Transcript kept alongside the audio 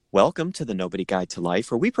Welcome to the Nobody Guide to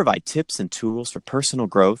Life, where we provide tips and tools for personal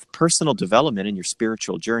growth, personal development, and your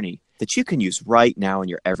spiritual journey that you can use right now in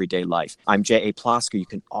your everyday life. I'm J.A. Plosker. You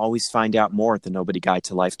can always find out more at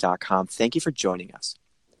thenobodyguidetolife.com. Thank you for joining us.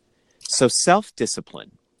 So,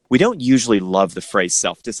 self-discipline. We don't usually love the phrase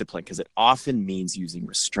self-discipline because it often means using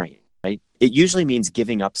restraint, right? It usually means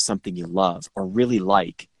giving up something you love or really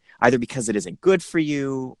like, either because it isn't good for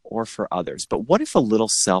you or for others. But what if a little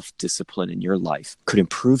self-discipline in your life could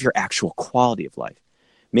improve your actual quality of life?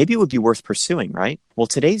 Maybe it would be worth pursuing, right? Well,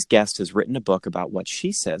 today's guest has written a book about what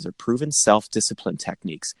she says are proven self-discipline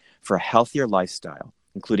techniques for a healthier lifestyle,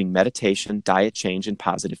 including meditation, diet change, and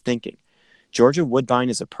positive thinking. Georgia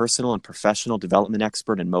Woodbine is a personal and professional development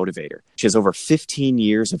expert and motivator. She has over 15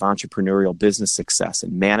 years of entrepreneurial business success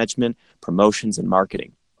in management, promotions, and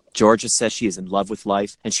marketing. Georgia says she is in love with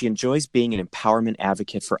life, and she enjoys being an empowerment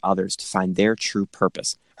advocate for others to find their true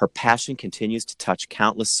purpose. Her passion continues to touch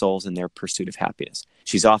countless souls in their pursuit of happiness.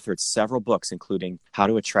 She's authored several books, including How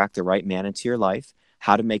to Attract the Right Man into Your Life,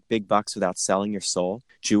 How to Make Big Bucks Without Selling Your Soul,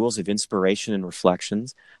 Jewels of Inspiration and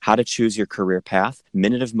Reflections, How to Choose Your Career Path,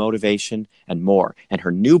 Minute of Motivation, and more. And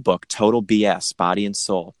her new book, Total BS, Body and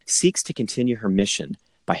Soul, seeks to continue her mission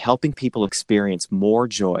by helping people experience more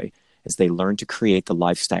joy as they learn to create the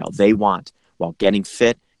lifestyle they want while getting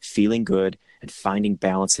fit, feeling good, and finding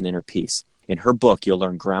balance and inner peace. In her book, you'll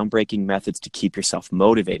learn groundbreaking methods to keep yourself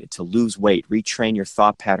motivated, to lose weight, retrain your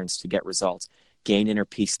thought patterns to get results, gain inner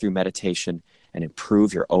peace through meditation, and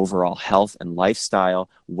improve your overall health and lifestyle.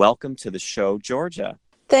 Welcome to the show, Georgia.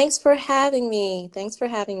 Thanks for having me. Thanks for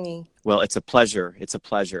having me. Well, it's a pleasure. It's a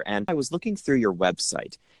pleasure. And I was looking through your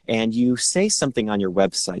website, and you say something on your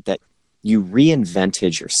website that you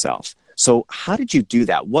reinvented yourself. So how did you do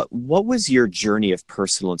that? What was your journey of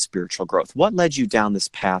personal and spiritual growth? What led you down this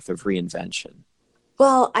path of reinvention?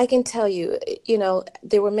 Well, I can tell you,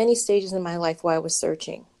 there were many stages in my life where I was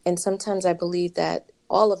searching. And sometimes I believe that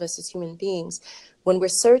all of us as human beings, when we're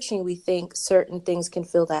searching, we think certain things can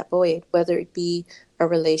fill that void, whether it be a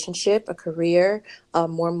relationship, a career,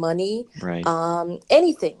 more money, Right.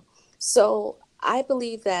 Anything. So I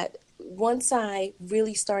believe that once I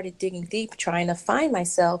really started digging deep, trying to find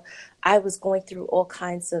myself, I was going through all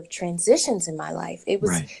kinds of transitions in my life. It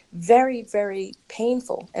was very, very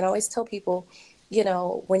painful. And I always tell people,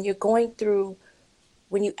 when you're going through,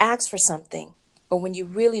 when you ask for something, or when you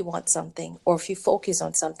really want something, or if you focus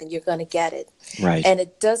on something, you're going to get it. Right. And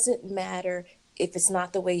it doesn't matter if it's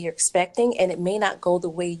not the way you're expecting, and it may not go the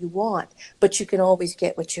way you want, but you can always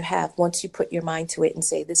get what you have once you put your mind to it and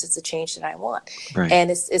say, this is the change that I want. Right. And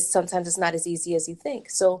it's sometimes it's not as easy as you think.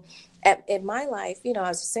 So in my life,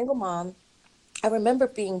 as a single mom, I remember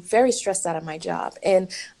being very stressed out of my job, and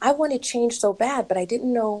I wanted change so bad, but I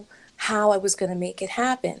didn't know how I was going to make it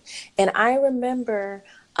happen. And I remember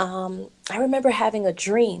having a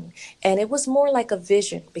dream, and it was more like a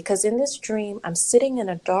vision, because in this dream, I'm sitting in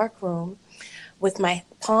a dark room with my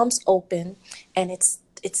palms open, and it's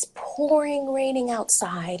pouring raining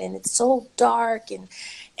outside, and it's so dark, and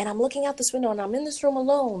I'm looking out this window, and I'm in this room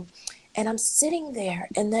alone, and I'm sitting there,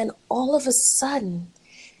 and then all of a sudden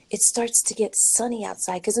it starts to get sunny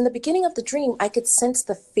outside, because in the beginning of the dream I could sense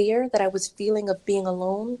the fear that I was feeling of being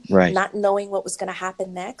alone, Right. not knowing what was going to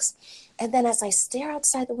happen next. And then as I stare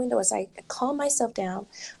outside the window, as I calm myself down,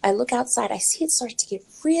 I look outside, I see it start to get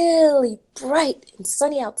really bright and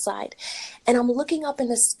sunny outside. And I'm looking up in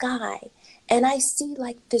the sky, and I see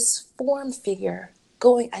like this form figure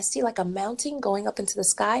I see like a mountain going up into the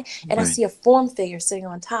sky, and I see a form figure sitting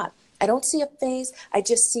on top. I don't see a face. I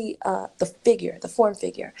just see the form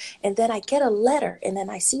figure. And then I get a letter, and then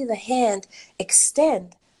I see the hand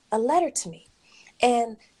extend a letter to me.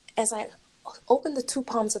 And as I open the two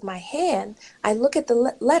palms of my hand, I look at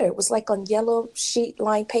the letter. It was like on yellow sheet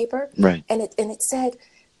lined paper. Right. And it said,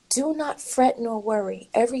 do not fret nor worry.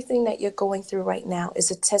 Everything that you're going through right now is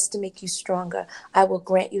a test to make you stronger. I will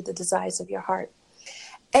grant you the desires of your heart.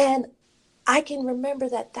 And I can remember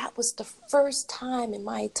that was the first time in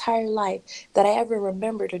my entire life that I ever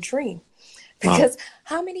remembered a dream. Because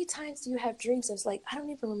how many times do you have dreams and it's like, I don't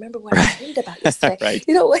even remember what I dreamed about yesterday. Right.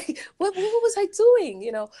 Like, what was I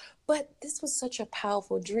doing? But this was such a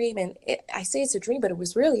powerful dream. And I say it's a dream, but it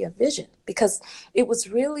was really a vision, because it was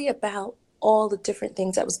really about all the different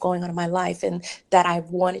things that was going on in my life and that I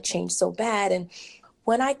wanted change so bad. And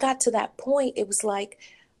when I got to that point, it was like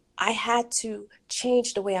I had to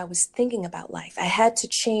change the way I was thinking about life. I had to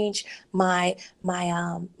change the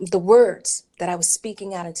words that I was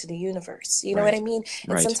speaking out into the universe. You know what I mean?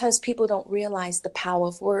 And sometimes people don't realize the power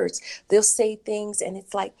of words. They'll say things and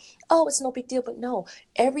it's like, oh, it's no big deal. But no,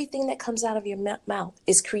 everything that comes out of your mouth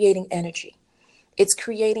is creating energy. It's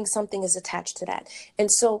creating something is attached to that. And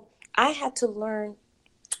so I had to learn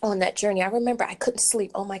on that journey. I remember I couldn't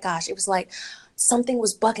sleep. Oh my gosh. It was like something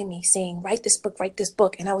was bugging me saying, write this book, write this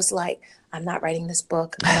book. And I was like, I'm not writing this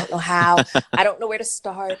book. I don't know how. I don't know where to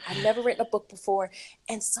start. I've never written a book before.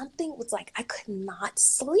 And something was like, I could not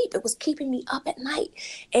sleep. It was keeping me up at night.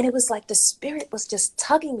 And it was like the spirit was just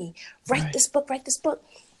tugging me, write this book, write this book.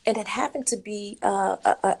 And it happened to be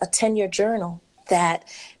a 10-year journal that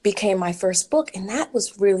became my first book. And that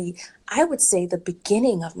was really, I would say, the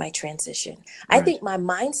beginning of my transition. I think my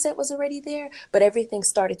mindset was already there, but everything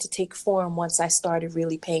started to take form once I started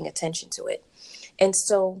really paying attention to it. And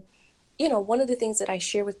so, one of the things that I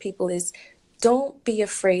share with people is don't be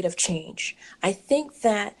afraid of change. I think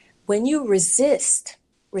that when you resistance,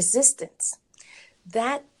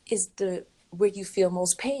 that is the where you feel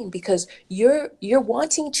most pain, because you're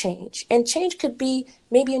wanting change, and change could be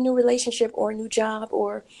maybe a new relationship or a new job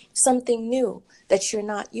or something new that you're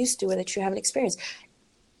not used to or that you haven't experienced.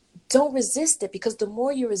 Don't resist it, because the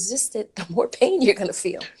more you resist it, the more pain you're going to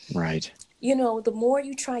feel. Right. The more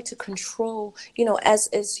you try to control,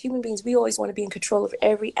 as human beings, we always want to be in control of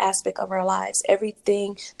every aspect of our lives,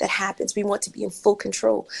 everything that happens. We want to be in full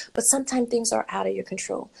control, but sometimes things are out of your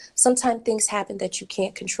control. Sometimes things happen that you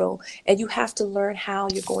can't control, and you have to learn how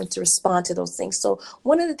you're going to respond to those things. So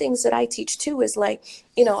one of the things that I teach too is like,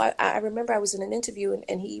 I remember I was in an interview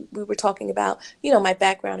and we were talking about, my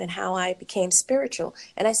background and how I became spiritual.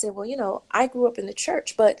 And I said, well, I grew up in the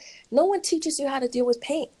church, but no one teaches you how to deal with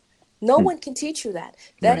pain. No one can teach you that.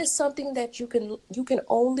 That is something that you can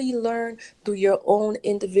only learn through your own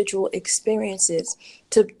individual experiences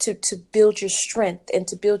to build your strength and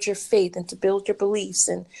to build your faith and to build your beliefs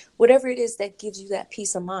and whatever it is that gives you that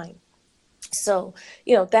peace of mind. So,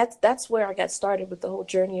 that's where I got started with the whole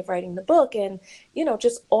journey of writing the book, and,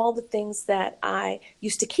 just all the things that I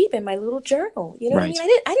used to keep in my little journal. You know what I mean?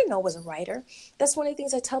 I didn't know I was a writer. That's one of the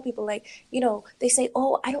things I tell people, like, they say,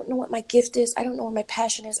 oh, I don't know what my gift is. I don't know what my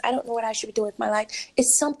passion is. I don't know what I should be doing with my life.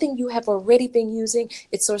 It's something you have already been using.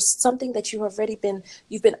 It's sort of something that you've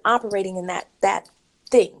been operating in that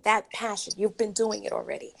thing, that passion. You've been doing it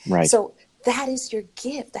already. Right. So that is your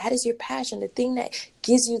gift. That is your passion, the thing that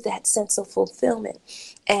gives you that sense of fulfillment.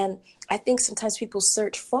 And I think sometimes people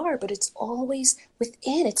search far, but it's always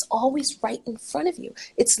within. It's always right in front of you.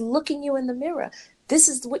 It's looking you in the mirror. This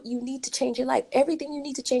is what you need to change your life. Everything you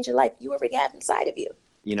need to change your life, you already have inside of you.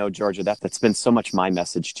 Georgia, that's been so much my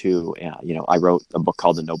message too. I wrote a book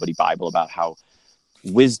called The Nobody Bible about how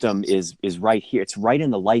wisdom is right here. It's right in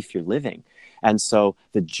the life you're living. And so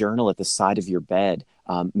the journal at the side of your bed,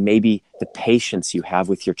 maybe the patience you have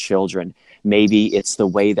with your children, maybe it's the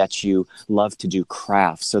way that you love to do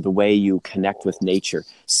crafts or the way you connect with nature,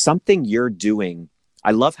 something you're doing.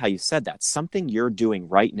 I love how you said that. Something you're doing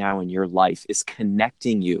right now in your life is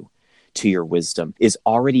connecting you to your wisdom, is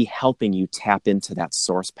already helping you tap into that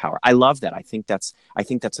source power. I love that. I think that's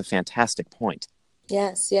a fantastic point.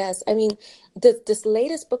 Yes, yes. I mean, this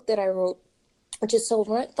latest book that I wrote, which is so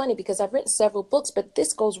funny because I've written several books, but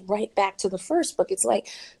this goes right back to the first book. It's like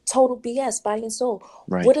total BS, body and soul.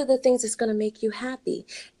 Right. What are the things that's going to make you happy?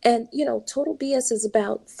 And, total BS is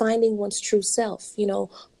about finding one's true self,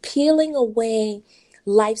 peeling away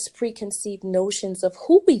life's preconceived notions of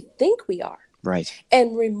who we think we are. Right.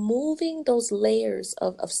 And removing those layers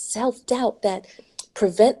of self-doubt that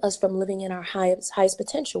prevent us from living in our highest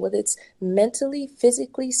potential, whether it's mentally,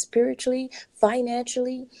 physically, spiritually,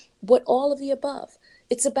 financially, all of the above.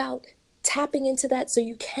 It's about tapping into that so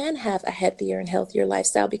you can have a happier and healthier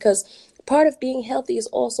lifestyle, because part of being healthy is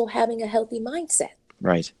also having a healthy mindset.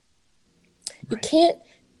 Right. You can't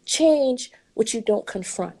change what you don't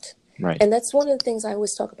confront. Right. And that's one of the things I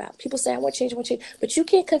always talk about. People say, I want change, but you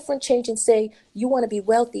can't confront change and say you want to be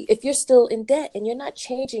wealthy if you're still in debt and you're not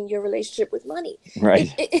changing your relationship with money.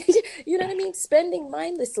 Right. You know what I mean? Spending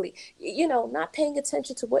mindlessly, not paying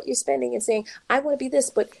attention to what you're spending and saying, I want to be this,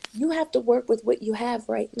 but you have to work with what you have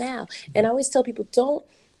right now. And I always tell people,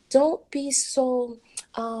 don't be so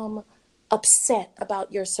upset about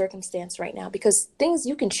your circumstance right now, because things,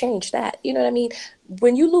 you can change that. You know what I mean?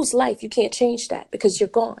 When you lose life, you can't change that because you're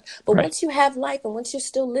gone. But once you have life, and once you're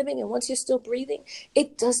still living, and once you're still breathing,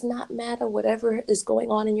 it does not matter whatever is going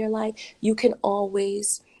on in your life. You can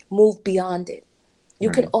always move beyond it. You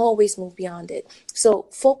can always move beyond it. So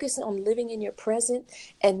focus on living in your present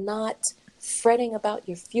and not fretting about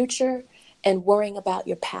your future and worrying about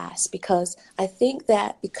your past, because I think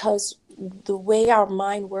that because the way our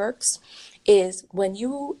mind works is when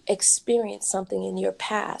you experience something in your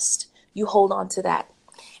past, you hold on to that.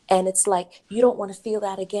 And it's like, you don't want to feel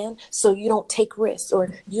that again, so you don't take risks,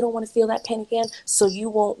 or you don't want to feel that pain again, so you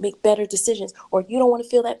won't make better decisions, or you don't want to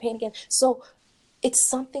feel that pain again. So it's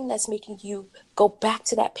something that's making you go back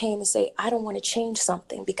to that pain and say, I don't want to change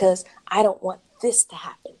something because I don't want this to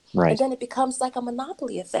happen. And Right. then it becomes like a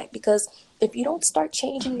monopoly effect, because if you don't start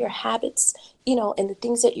changing your habits, you know, and the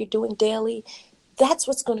things that you're doing daily, that's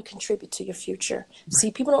what's going to contribute to your future.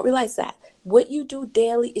 See, people don't realize that what you do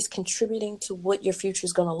daily is contributing to what your future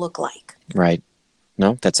is going to look like. Right.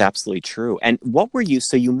 No, that's absolutely true. And what were you,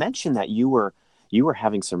 so you mentioned that you were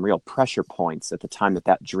having some real pressure points at the time that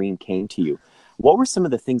that dream came to you. What were some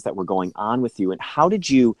of the things that were going on with you, and how did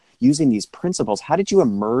you, using these principles, how did you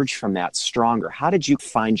emerge from that stronger? How did you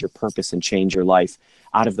find your purpose and change your life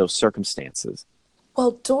out of those circumstances?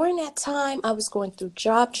 Well, during that time, I was going through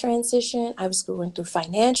job transition. I was going through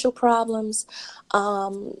financial problems,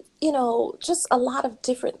 you know, just a lot of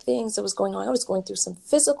different things that was going on. I was going through some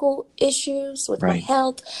physical issues with my Right.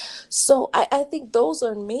 health. So I think those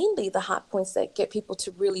are mainly the hot points that get people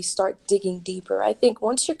to really start digging deeper. I think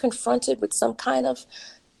once you're confronted with some kind of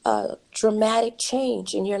dramatic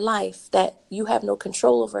change in your life that you have no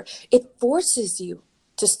control over, it forces you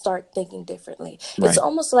to start thinking differently. It's Right.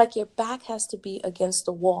 almost like your back has to be against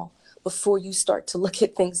the wall before you start to look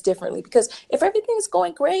at things differently. Because if everything's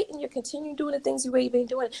going great and you're continuing doing the things the way you've been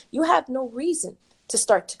doing, you have no reason to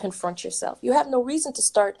start to confront yourself. You have no reason to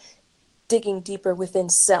start digging deeper within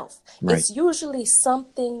self. Right. It's usually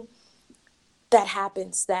something that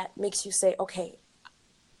happens that makes you say, okay,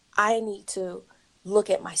 I need to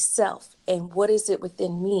look at myself and what is it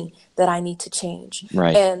within me that I need to change.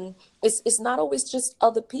 Right. And it's not always just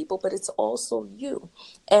other people, but it's also you.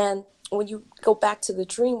 And when you go back to the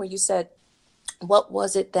dream where you said, what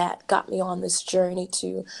was it that got me on this journey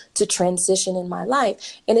to transition in my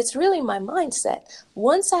life? And it's really my mindset.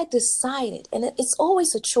 Once I decided, and it's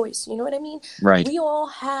always a choice, you know what I mean? Right. We all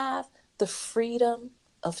have the freedom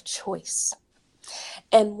of choice.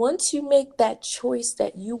 And once you make that choice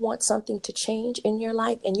that you want something to change in your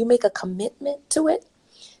life and you make a commitment to it,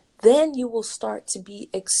 then you will start to be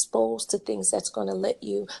exposed to things that's going to let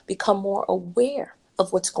you become more aware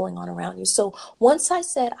of what's going on around you. So once I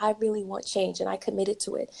said I really want change and I committed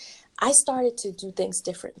to it, I started to do things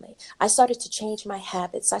differently. I started to change my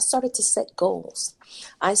habits. I started to set goals.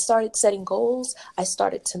 I started setting goals. I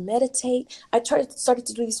started to meditate. I started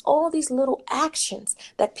to do all these little actions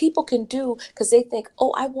that people can do because they think,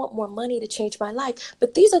 oh, I want more money to change my life.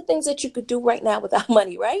 But these are things that you could do right now without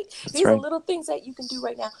money, right? That's These are right. little things that you can do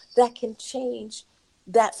right now that can change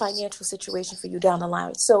that financial situation for you down the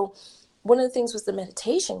line. So one of the things was the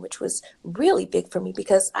meditation, which was really big for me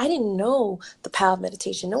because I didn't know the power of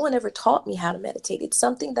meditation. No one ever taught me how to meditate. It's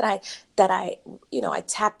something that I I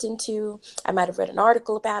tapped into. I might have read an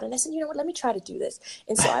article about it, and I said, you know what, let me try to do this.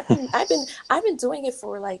 And so I've been doing it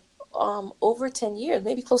for like over 10 years,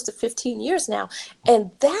 maybe close to 15 years now.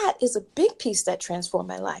 And that is a big piece that transformed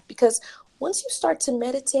my life because once you start to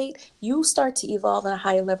meditate, you start to evolve on a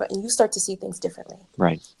higher level and you start to see things differently.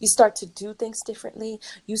 Right. You start to do things differently.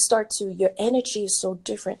 Your energy is so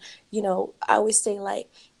different. I always say, like,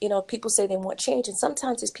 people say they want change, and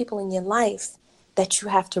sometimes it's people in your life that you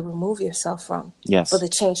have to remove yourself from for Yes. the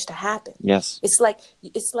change to happen. Yes. It's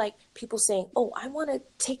like people saying, oh, I want to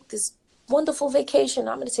take this wonderful vacation.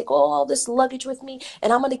 I'm going to take all this luggage with me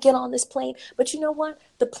and I'm going to get on this plane. But you know what?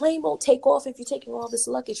 The plane won't take off if you're taking all this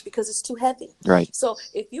luggage because it's too heavy. Right. So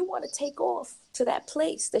if you want to take off to that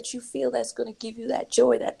place that you feel that's going to give you that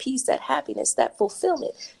joy, that peace, that happiness, that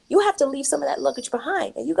fulfillment, you have to leave some of that luggage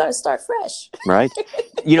behind and you got to start fresh. Right.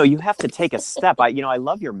 You have to take a step. I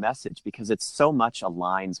love your message because it so much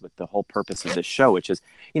aligns with the whole purpose of this show, which is,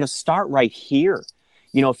 start right here.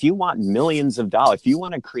 If you want millions of dollars, if you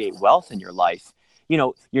want to create wealth in your life,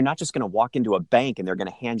 you're not just going to walk into a bank and they're going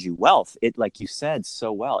to hand you wealth. It, like you said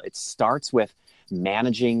so well, it starts with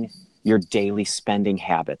managing your daily spending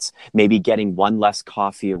habits, maybe getting one less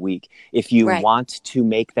coffee a week. If you Right. want to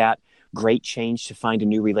make that great change to find a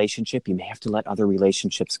new relationship, you may have to let other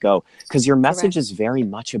relationships go because your message Correct. is very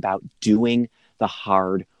much about doing the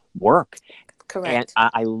hard work. And Correct.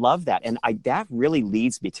 I love that. And that really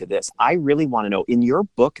leads me to this. I really want to know, in your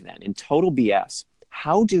book then, in Total BS,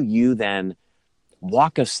 how do you then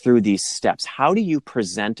walk us through these steps? How do you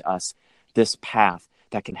present us this path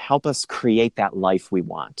that can help us create that life we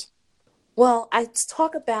want? Well, I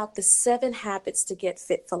talk about the 7 habits to get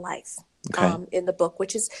fit for life Okay. in the book,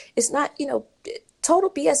 which is, it's not, total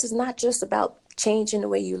BS is not just about changing the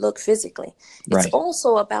way you look physically. It's Right.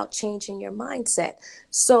 also about changing your mindset.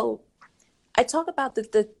 So I talk about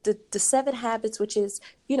the 7 habits, which is,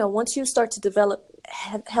 once you start to develop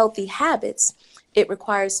healthy habits, It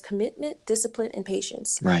requires commitment, discipline, and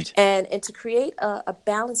patience. Right. And to create a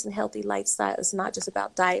balanced and healthy lifestyle is not just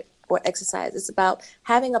about diet or exercise. It's about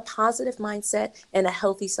having a positive mindset and a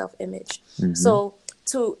healthy self-image. Mm-hmm. So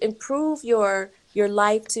to improve your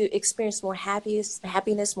life, to experience more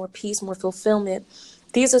happiness, more peace, more fulfillment,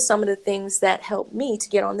 these are some of the things that help me to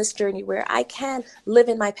get on this journey where I can live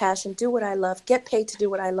in my passion, do what I love, get paid to do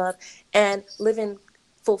what I love, and live in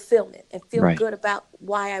fulfillment and feel Right. good about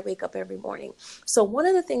why I wake up every morning. So one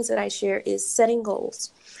of the things that I share is setting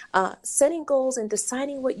goals and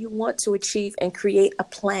deciding what you want to achieve and create a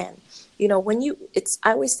plan. You know,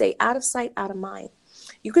 I always say out of sight, out of mind.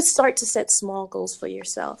 You could start to set small goals for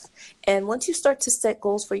yourself. And once you start to set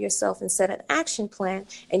goals for yourself and set an action plan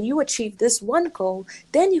and you achieve this one goal,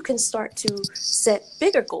 then you can start to set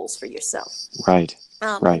bigger goals for yourself. Right.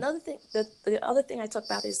 Right. Another thing, the other thing I talk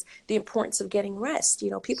about is the importance of getting rest. You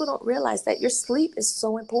know, people don't realize that your sleep is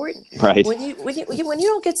so important. Right. When you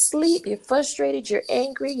don't get sleep, you're frustrated, you're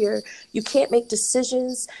angry, you can't make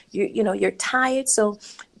decisions, you're tired. So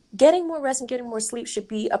getting more rest and getting more sleep should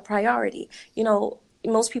be a priority. You know,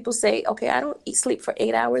 most people say, okay, I don't sleep for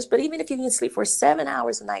 8 hours, but even if you can sleep for 7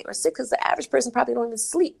 hours a night or 6, because the average person probably don't even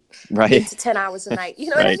sleep Right. 8 to 10 hours a night. You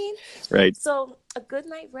know what I mean? Right. So a good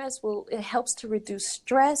night rest it helps to reduce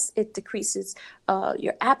stress. It decreases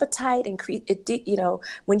your appetite, it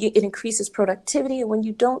increases productivity. And when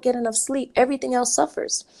you don't get enough sleep, everything else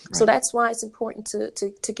suffers. Right. So that's why it's important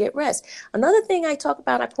to get rest. Another thing I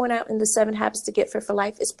point out in the 7 habits to get fit for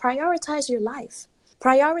life is prioritize your life.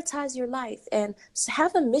 Prioritize your life and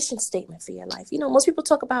have a mission statement for your life. You know, most people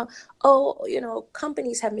talk about,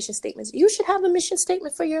 companies have mission statements. You should have a mission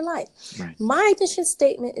statement for your life. Right. My mission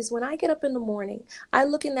statement is when I get up in the morning, I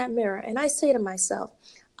look in that mirror and I say to myself,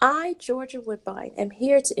 I, Georgia Woodbine, am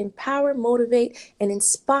here to empower, motivate, and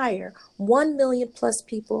inspire 1 million plus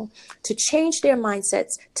people to change their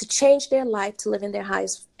mindsets, to change their life, to live in their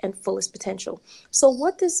highest and fullest potential. So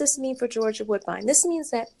what does this mean for Georgia Woodbine? This means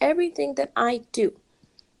that everything that I do,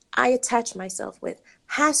 I attach myself with,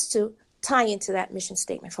 has to tie into that mission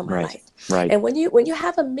statement for my life. Right. And when you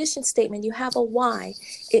have a mission statement, you have a why,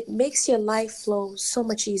 it makes your life flow so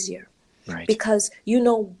much easier. Right. Because you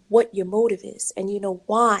know what your motive is and you know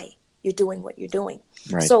why you're doing what you're doing.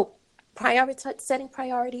 Right. So setting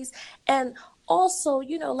priorities. And also,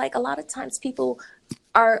 like a lot of times people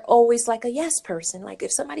are always like a yes person. Like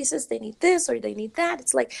if somebody says they need this or they need that,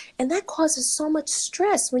 it's like, and that causes so much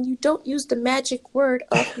stress when you don't use the magic word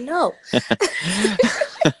of no.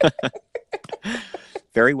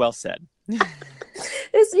 Very well said.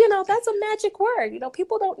 That's a magic word.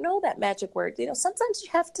 People don't know that magic word. Sometimes you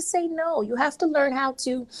have to say no. You have to learn how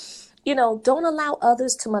to, don't allow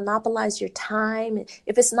others to monopolize your time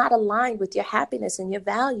if it's not aligned with your happiness and your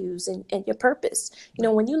values and your purpose.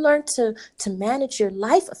 When you learn to manage your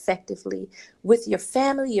life effectively with your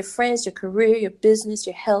family, your friends, your career, your business,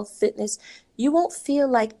 your health, fitness, you won't feel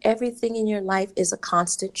like everything in your life is a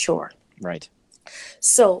constant chore. Right.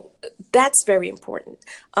 So that's very important.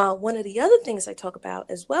 One of the other things I talk about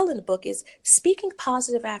as well in the book is speaking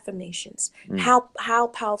positive affirmations, how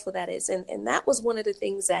powerful that is. And that was one of the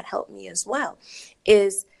things that helped me as well,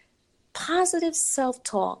 is positive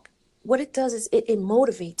self-talk. What it does is it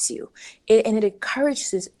motivates you and it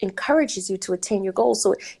encourages you to attain your goals.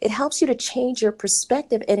 So it helps you to change your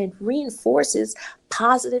perspective and it reinforces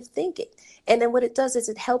positive thinking. And then what it does is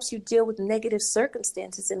it helps you deal with negative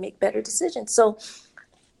circumstances and make better decisions. So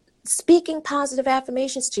speaking positive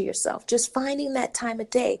affirmations to yourself, just finding that time of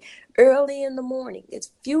day, early in the morning, it's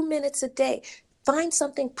a few minutes a day, find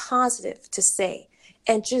something positive to say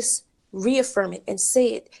and just reaffirm it and say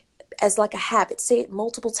it as like a habit. Say it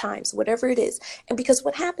multiple times, whatever it is. And because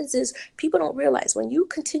what happens is people don't realize when you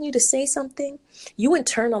continue to say something, you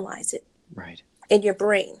internalize it in your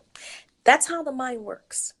brain. That's how the mind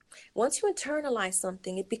works. Once you internalize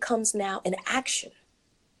something, it becomes now an action.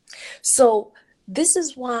 So this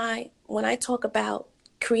is why when I talk about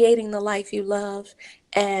creating the life you love,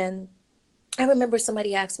 and I remember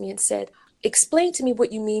somebody asked me and said, explain to me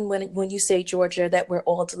what you mean when you say, Georgia, that we're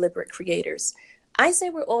all deliberate creators. I say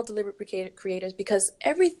we're all deliberate creators because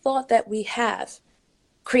every thought that we have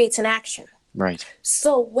creates an action. Right.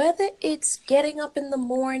 So whether it's getting up in the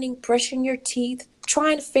morning, brushing your teeth,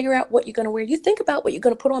 trying to figure out what you're going to wear, you think about what you're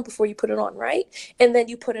going to put on before you put it on, right? And then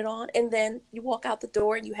you put it on and then you walk out the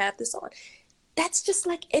door and you have this on. That's just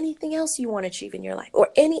like anything else you want to achieve in your life or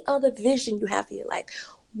any other vision you have for your life.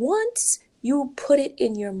 Once you put it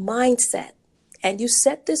in your mindset and you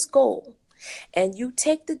set this goal, and you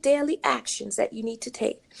take the daily actions that you need to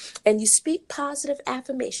take, and you speak positive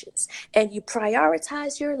affirmations, and you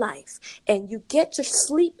prioritize your life, and you get your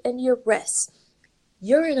sleep and your rest,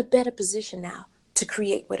 you're in a better position now to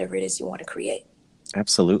create whatever it is you want to create.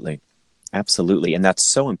 Absolutely. Absolutely. And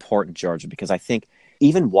that's so important, Georgia, because I think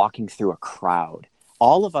even walking through a crowd,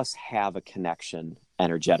 all of us have a connection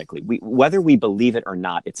energetically. Whether we believe it or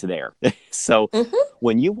not, it's there. So Mm-hmm.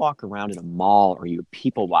 when you walk around in a mall or you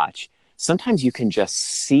people watch, sometimes you can just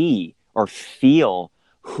see or feel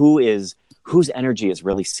whose energy is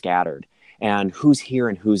really scattered and who's here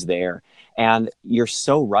and who's there. And you're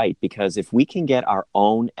so right, because if we can get our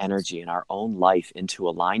own energy and our own life into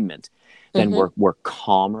alignment, then Mm-hmm. we're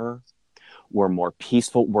calmer, we're more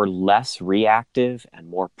peaceful, we're less reactive and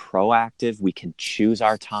more proactive. We can choose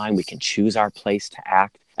our time, we can choose our place to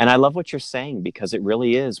act. And I love what you're saying, because it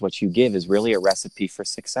really is, what you give is really a recipe for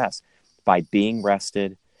success. By being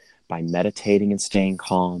rested, by meditating and staying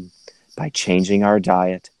calm, by changing our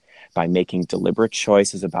diet, by making deliberate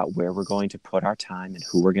choices about where we're going to put our time and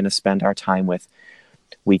who we're going to spend our time with,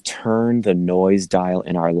 we turn the noise dial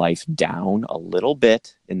in our life down a little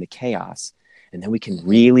bit in the chaos, and then we can Mm-hmm.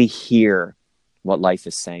 really hear what life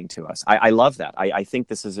is saying to us. I love that. I think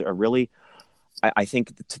this is a really, I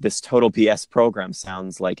think this Total BS program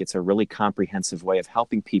sounds like it's a really comprehensive way of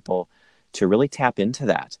helping people to really tap into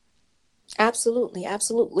that. Absolutely,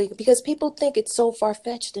 absolutely. Because people think it's so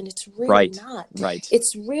far-fetched, and it's really Right, not. right.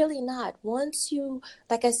 It's really not. Once you,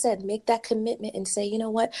 like I said, make that commitment and say, you know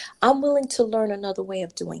what, I'm willing to learn another way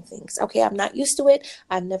of doing things. Okay, I'm not used to it.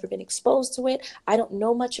 I've never been exposed to it. I don't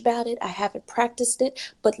know much about it. I haven't practiced it,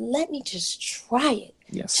 but let me just try it.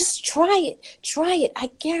 Yes. Just try it. Try it.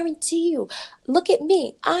 I guarantee you. Look at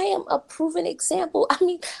me. I am a proven example. I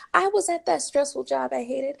mean, I was at that stressful job I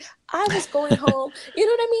hated. I was going home. You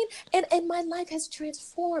know what I mean? And my life has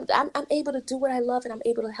transformed. I'm able to do what I love, and I'm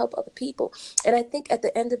able to help other people. And I think at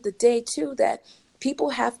the end of the day, too, that people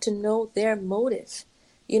have to know their motive.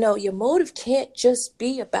 You know, your motive can't just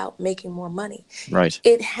be about making more money. Right.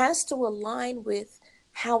 It has to align with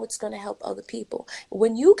how it's going to help other people.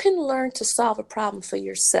 When you can learn to solve a problem for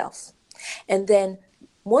yourself, and then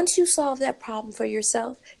once you solve that problem for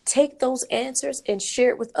yourself, take those answers and share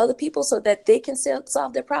it with other people so that they can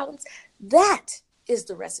solve their problems, that is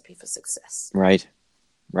the recipe for success. Right.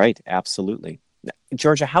 Right. Absolutely.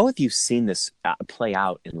 Georgia, how have you seen this play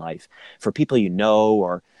out in life for people you know,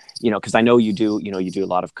 or, because I know you do a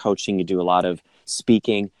lot of coaching, you do a lot of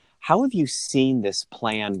speaking. How have you seen this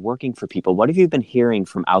plan working for people? What have you been hearing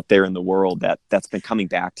from out there in the world that's been coming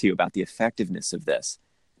back to you about the effectiveness of this?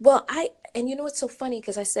 Well, and you know what's so funny?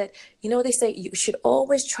 Because I said, they say you should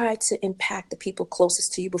always try to impact the people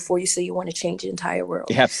closest to you before you say you want to change the entire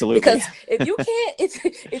world. Absolutely. Because if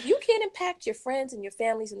you can't impact your friends and your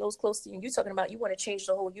families and those close to you, and you're talking about you want to change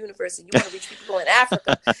the whole universe and you want to reach people in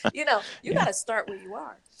Africa, you Yeah. got to start where you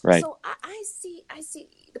are. Right. So I see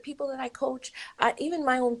the people that I coach, even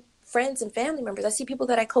my own friends and family members. I see people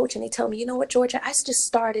that I coach, and they tell me, you know what, Georgia, I just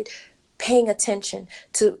started paying attention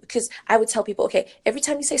to, because I would tell people, okay, every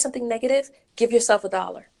time you say something negative, give yourself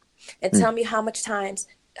 $1 and tell me how much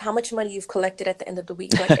money you've collected at the end of the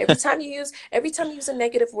week. Like every time you use a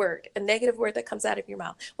negative word that comes out of your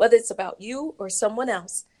mouth, whether it's about you or someone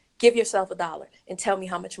else, give yourself $1 and tell me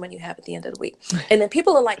how much money you have at the end of the week. And then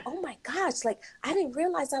people are like, oh my gosh, like I didn't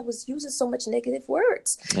realize I was using so much negative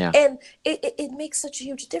words. Yeah. And it makes such a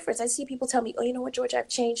huge difference. I see people tell me, oh, you know what, George, I've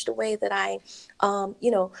changed the way that I,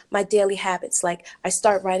 my daily habits. Like I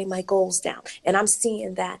start writing my goals down, and I'm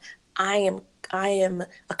seeing that I am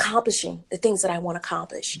accomplishing the things that I want to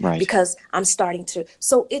accomplish, Right. because I'm starting to.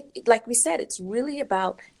 So like we said, it's really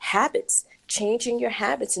about habits, changing your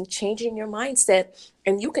habits and changing your mindset.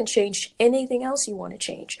 And you can change anything else you want to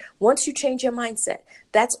change. Once you change your mindset,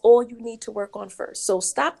 that's all you need to work on first. So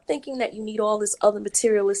stop thinking that you need all this other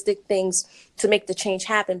materialistic things to make the change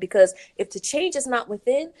happen, because if the change is not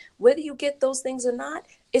within, whether you get those things or not,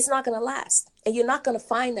 it's not going to last. And you're not going to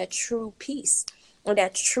find that true peace, and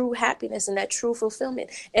that true happiness, and that true fulfillment.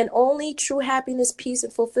 And only true happiness, peace,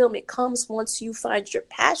 and fulfillment comes once you find your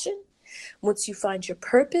passion, once you find your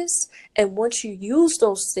purpose, and once you use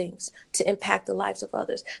those things to impact the lives of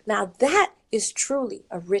others. Now that is truly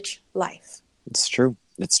a rich life. It's true.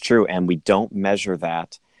 It's true. And we don't measure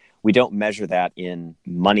that. We don't measure that in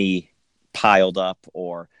money piled up,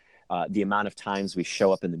 or the amount of times we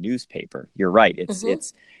show up in the newspaper. You're right.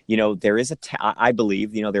 Mm-hmm. There is I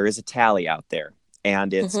believe, there is a tally out there,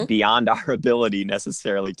 and it's Mm-hmm. beyond our ability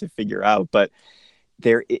necessarily to figure out, but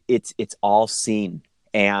it's all seen.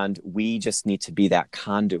 And we just need to be that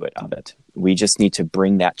conduit of it. We just need to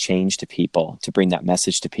bring that change to people, to bring that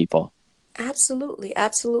message to people. Absolutely,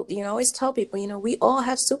 absolutely. You know, I always tell people, we all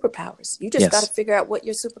have superpowers. You just got to Yes, figure out what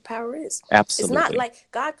your superpower is. It's not absolutely. like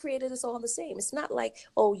God created us all the same. It's not like,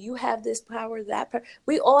 oh, you have this power, that power.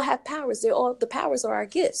 We all have powers. The powers are our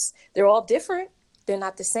gifts. They're all different. They're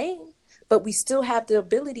not the same, but we still have the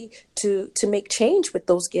ability to make change with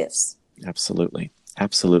those gifts. Absolutely.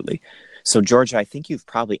 Absolutely. So, Georgia, I think you've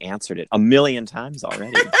probably answered it a million times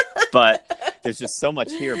already, but there's just so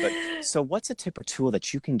much here. But so, what's a tip or tool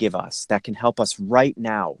that you can give us that can help us right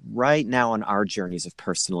now on our journeys of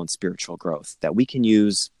personal and spiritual growth that we can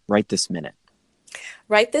use right this minute?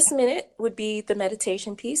 Right this minute would be the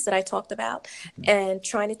meditation piece that I talked about, and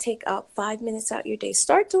trying to take out 5 minutes out your day.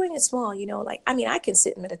 Start doing it small, like, I mean, I can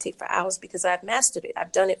sit and meditate for hours because I've mastered it.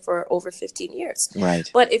 I've done it for over 15 years.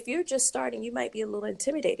 Right. But if you're just starting, you might be a little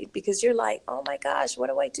intimidated because you're like, oh my gosh, what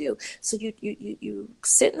do I do? So you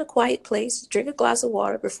sit in a quiet place, drink a glass of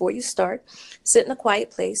water before you start, sit in a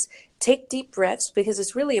quiet place, take deep breaths because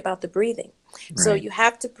it's really about the breathing. So Right. you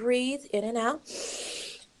have to breathe in and out.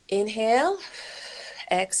 Inhale,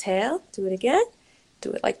 exhale, do it again.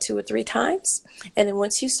 Do it like 2 or 3 times. And then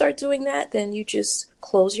once you start doing that, then you just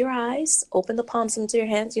close your eyes, open the palms into your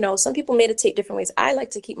hands. Some people meditate different ways. I like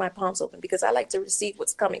to keep my palms open because I like to receive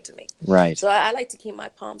what's coming to me. Right. So I like to keep my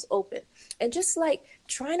palms open. And just like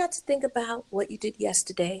try not to think about what you did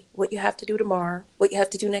yesterday, what you have to do tomorrow, what you have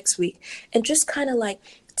to do next week. And just kind of like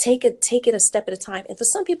take it a step at a time. And for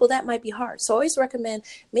some people that might be hard. So I always recommend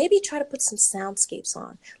maybe try to put some soundscapes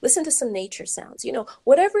on. Listen to some nature sounds,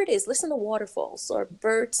 whatever it is, listen to waterfalls or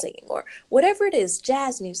birds singing or whatever it is,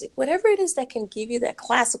 jazz music, whatever it is that can give you that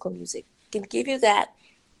classical music, can give you that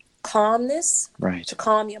calmness Right. to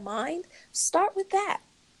calm your mind. Start with that.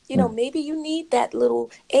 Mm. Maybe you need that little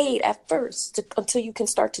aid at first until you can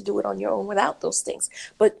start to do it on your own without those things.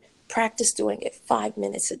 But practice doing it 5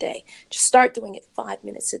 minutes a day. Just start doing it 5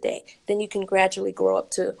 minutes a day. Then you can gradually grow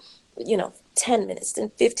up to, 10 minutes,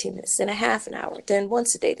 then 15 minutes, then a half an hour, then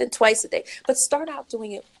once a day, then twice a day. But start out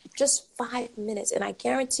doing it just 5 minutes. And I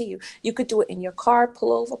guarantee you could do it in your car,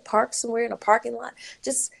 pull over, park somewhere in a parking lot,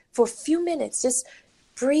 just for a few minutes. Just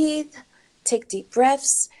breathe, take deep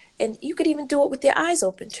breaths, and you could even do it with your eyes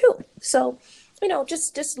open too. So,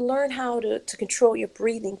 just learn how to control your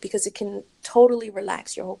breathing because it can totally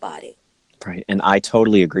relax your whole body. Right. And I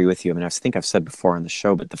totally agree with you. I mean, I think I've said before on the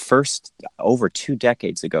show, but over 2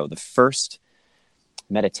 decades ago, the first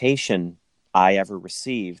meditation I ever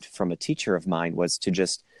received from a teacher of mine was to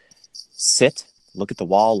just sit, look at the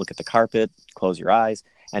wall, look at the carpet, close your eyes,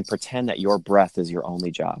 and pretend that your breath is your only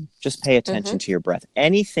job. Just pay attention Mm-hmm. to your breath.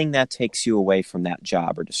 Anything that takes you away from that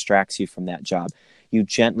job or distracts you from that job, you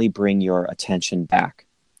gently bring your attention back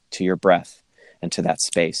to your breath and to that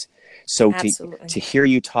space. So Absolutely. to hear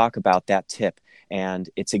you talk about that tip, and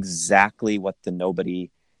it's exactly what the Nobody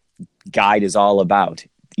Guide is all about.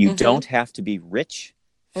 You Mm-hmm. don't have to be rich,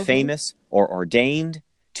 Mm-hmm. famous, or ordained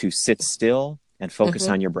to sit still and focus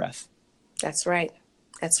Mm-hmm. on your breath. That's right.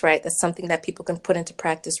 That's right. That's something that people can put into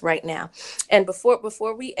practice right now. And before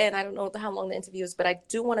we end, I don't know how long the interview is, but I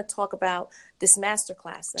do want to talk about this master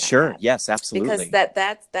class that I Sure. have Yes, because absolutely.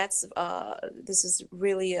 that's this is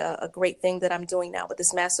really a great thing that I'm doing now with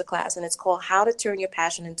this master class, and it's called How to Turn Your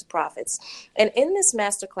Passion into Profits. And in this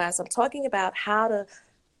master class, I'm talking about how to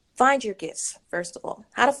find your gifts, first of all,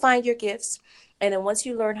 how to find your gifts. And then once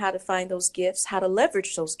you learn how to find those gifts, how to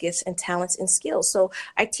leverage those gifts and talents and skills. So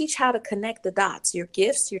I teach how to connect the dots, your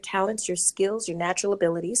gifts, your talents, your skills, your natural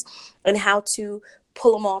abilities, and how to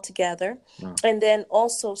pull them all together. Oh, And then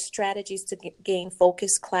also strategies to gain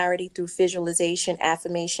focus, clarity through visualization,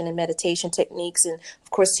 affirmation, and meditation techniques. And of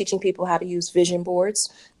course, teaching people how to use vision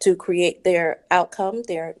boards to create their outcome,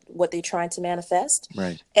 what they're trying to manifest.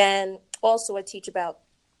 right. And also I teach about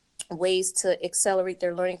ways to accelerate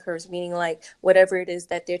their learning curves, meaning like whatever it is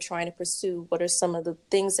that they're trying to pursue, what are some of the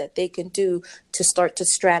things that they can do to start to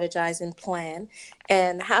strategize and plan,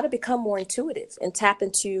 and how to become more intuitive and tap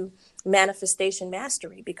into manifestation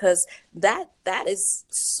mastery, because that is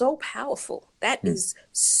so powerful. That Hmm. is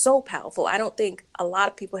so powerful. I don't think a lot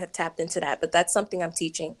of people have tapped into that, but that's something I'm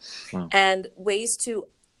teaching. Wow. And ways to,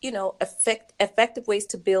 effective ways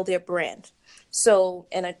to build their brand, so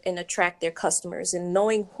and attract their customers, and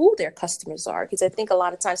knowing who their customers are, because I think a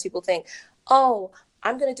lot of times people think, oh,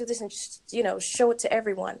 I'm going to do this and show it to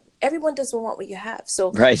everyone doesn't want what you have.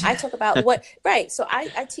 So Right. I talk about what, right, so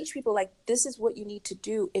I teach people like, this is what you need to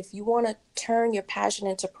do if you want to turn your passion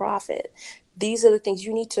into profit. These are the things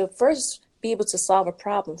you need to first be able to solve a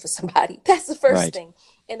problem for somebody. That's the first Right. thing.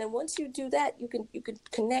 And then once you do that, you can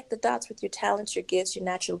connect the dots with your talents, your gifts, your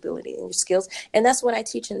natural ability, and your skills. And that's what I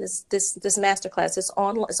teach in this master class. It's an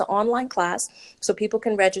online class, so people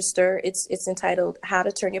can register. It's entitled "How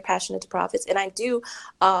to Turn Your Passion into Profits," and I do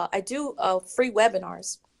free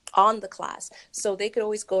webinars on the class, so they could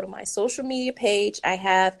always go to my social media page.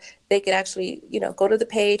 They could actually go to the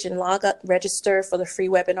page and log up, register for the free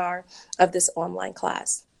webinar of this online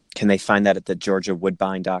class. Can they find that at the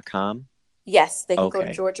georgiawoodbine.com? Yes, they can go to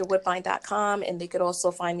Okay. georgiawoodbine.com, and they could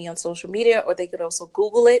also find me on social media, or they could also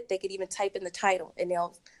Google it. They could even type in the title and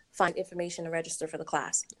they'll find information to register for the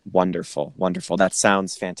class. Wonderful. Wonderful. That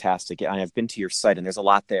sounds fantastic. I've been to your site and there's a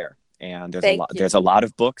lot there. And Thank there's you. a lot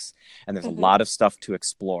of books and there's a Hmm. lot of stuff to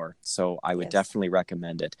explore. So I would Yes. definitely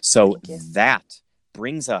recommend it. So Thank you. that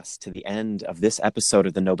brings us to the end of this episode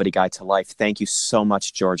of The Nobody Guide to Life. Thank you so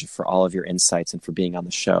much, Georgia, for all of your insights and for being on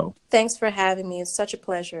the show. Thanks for having me. It's such a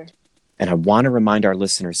pleasure. And I want to remind our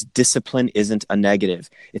listeners, discipline isn't a negative.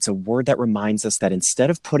 It's a word that reminds us that instead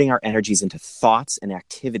of putting our energies into thoughts and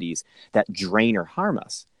activities that drain or harm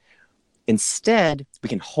us, instead, we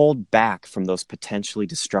can hold back from those potentially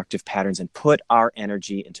destructive patterns and put our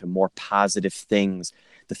energy into more positive things,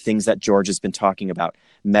 the things that George has been talking about: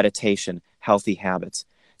 meditation, healthy habits.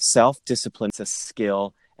 Self-discipline is a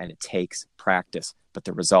skill and it takes practice, but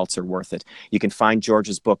the results are worth it. You can find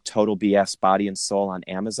Georgia's book, Total BS, Body and Soul, on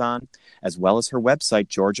Amazon, as well as her website,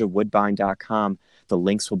 georgiawoodbine.com. The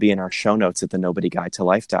links will be in our show notes at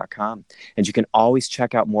thenobodyguidetolife.com. And you can always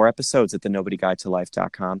check out more episodes at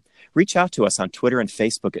thenobodyguidetolife.com. Reach out to us on Twitter and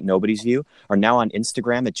Facebook at Nobody's View, or now on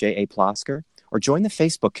Instagram at J.A. Plosker, or join the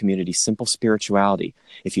Facebook community, Simple Spirituality.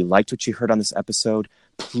 If you liked what you heard on this episode,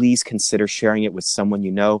 please consider sharing it with someone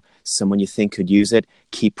you know, someone you think could use it.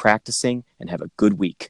 Keep practicing and have a good week.